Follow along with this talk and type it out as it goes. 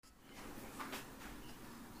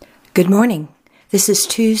Good morning. This is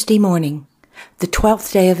Tuesday morning, the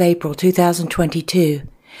 12th day of April, 2022.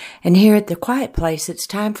 And here at the Quiet Place, it's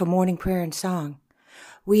time for morning prayer and song.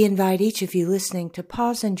 We invite each of you listening to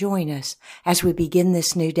pause and join us as we begin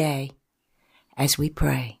this new day, as we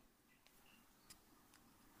pray.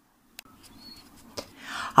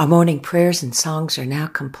 Our morning prayers and songs are now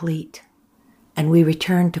complete, and we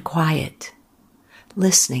return to quiet,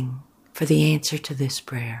 listening for the answer to this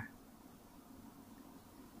prayer.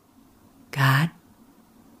 God,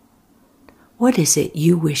 what is it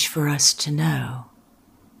you wish for us to know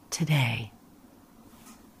today?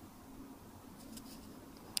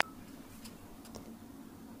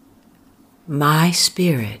 My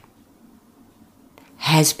Spirit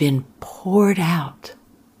has been poured out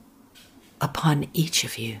upon each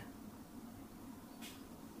of you.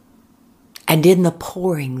 And in the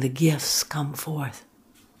pouring, the gifts come forth.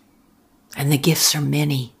 And the gifts are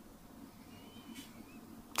many.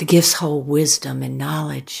 The gifts hold wisdom and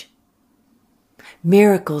knowledge,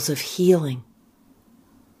 miracles of healing,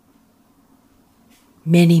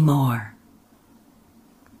 many more.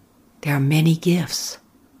 There are many gifts,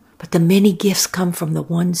 but the many gifts come from the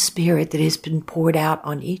one Spirit that has been poured out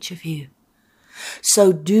on each of you.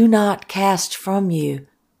 So do not cast from you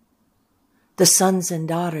the sons and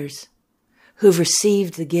daughters who've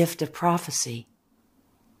received the gift of prophecy,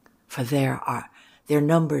 for their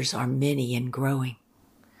numbers are many and growing.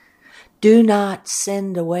 Do not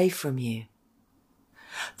send away from you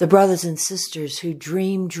the brothers and sisters who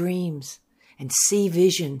dream dreams and see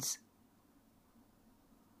visions.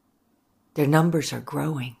 Their numbers are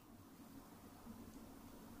growing.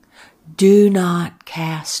 Do not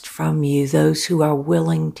cast from you those who are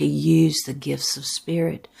willing to use the gifts of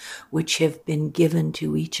Spirit which have been given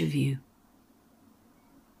to each of you.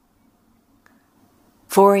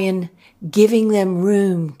 For in giving them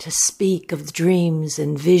room to speak of dreams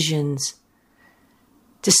and visions,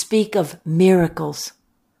 to speak of miracles,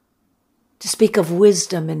 to speak of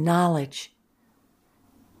wisdom and knowledge,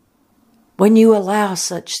 when you allow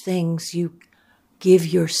such things, you give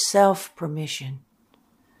yourself permission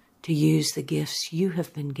to use the gifts you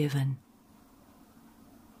have been given.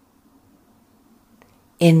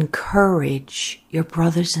 Encourage your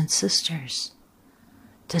brothers and sisters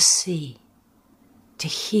to see, to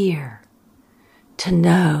hear, to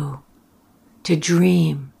know, to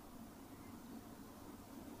dream.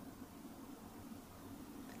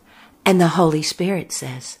 And the Holy Spirit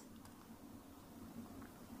says,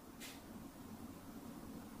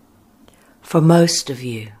 for most of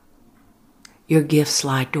you, your gifts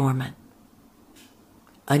lie dormant,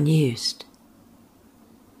 unused,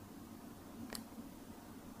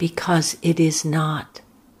 because it is not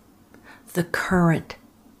the current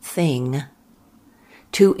thing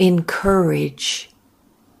to encourage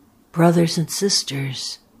brothers and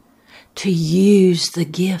sisters to use the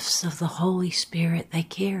gifts of the Holy Spirit they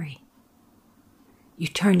carry. You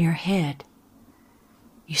turn your head.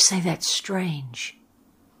 You say, that's strange.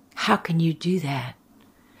 How can you do that?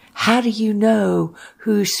 How do you know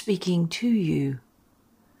who's speaking to you?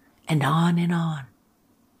 And on and on.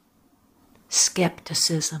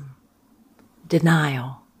 Skepticism,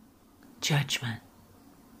 denial, judgment.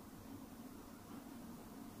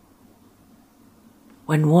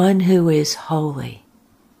 When one who is holy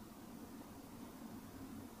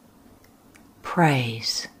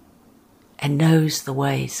prays and knows the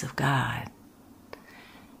ways of God,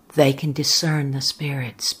 they can discern the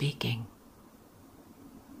Spirit speaking.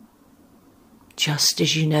 Just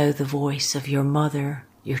as you know the voice of your mother,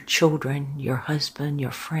 your children, your husband,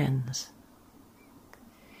 your friends,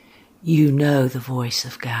 you know the voice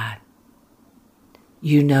of God.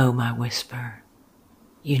 You know my whisper.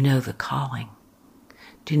 You know the calling.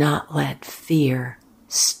 Do not let fear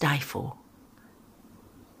stifle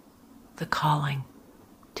the calling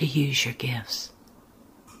to use your gifts.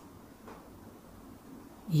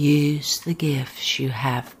 Use the gifts you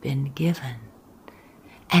have been given,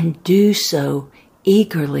 and do so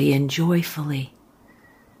eagerly and joyfully,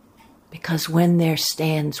 because when there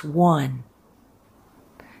stands one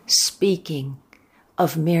speaking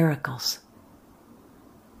of miracles,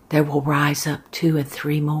 there will rise up 2 and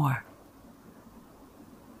 3 more.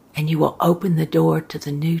 And you will open the door to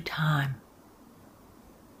the new time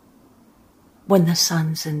when the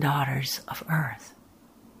sons and daughters of earth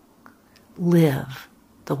live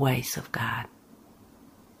the ways of God.